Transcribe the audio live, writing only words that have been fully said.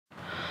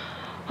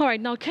All right,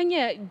 now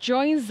Kenya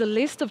joins the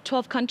list of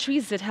 12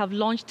 countries that have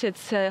launched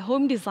its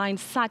home-designed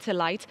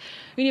satellite.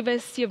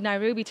 University of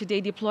Nairobi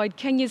today deployed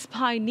Kenya's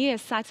Pioneer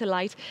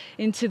satellite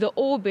into the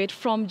orbit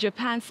from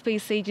Japan's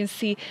space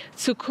agency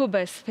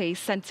Tsukuba Space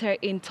Center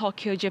in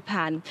Tokyo,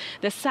 Japan.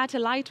 The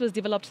satellite was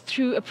developed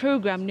through a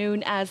program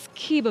known as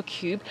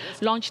Kibocube,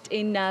 launched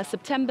in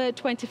September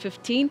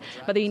 2015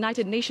 by the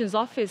United Nations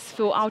Office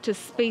for Outer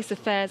Space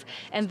Affairs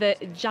and the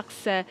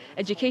JAXA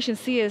education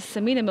CS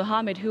Amina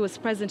Mohamed, who was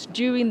present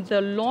during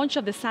the launch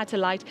of the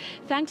satellite,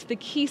 thanked the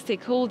key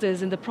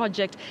stakeholders in the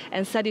project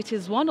and said it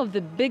is one of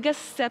the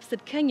biggest steps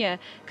that Kenya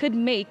could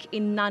make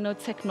in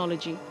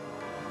nanotechnology.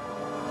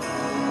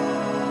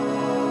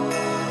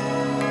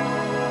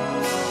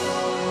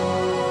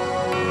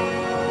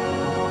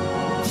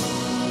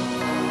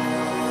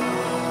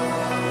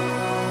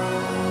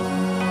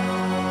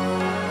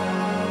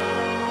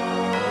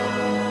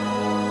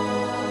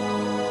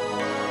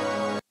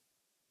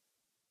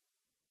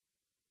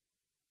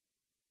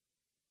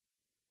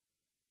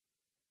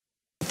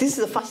 This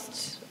is the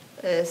first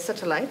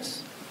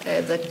satellite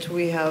that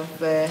we have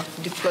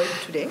deployed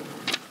today.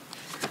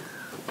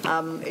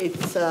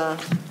 It's a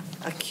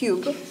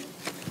cube.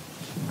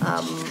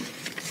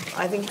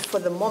 I think for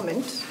the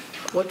moment,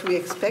 what we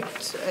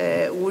expect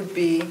would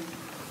be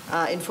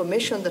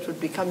information that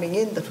would be coming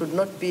in that would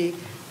not be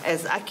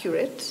as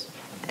accurate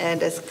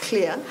and as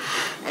clear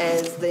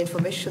as the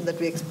information that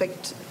we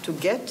expect to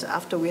get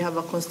after we have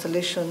a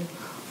constellation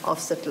of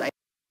satellites.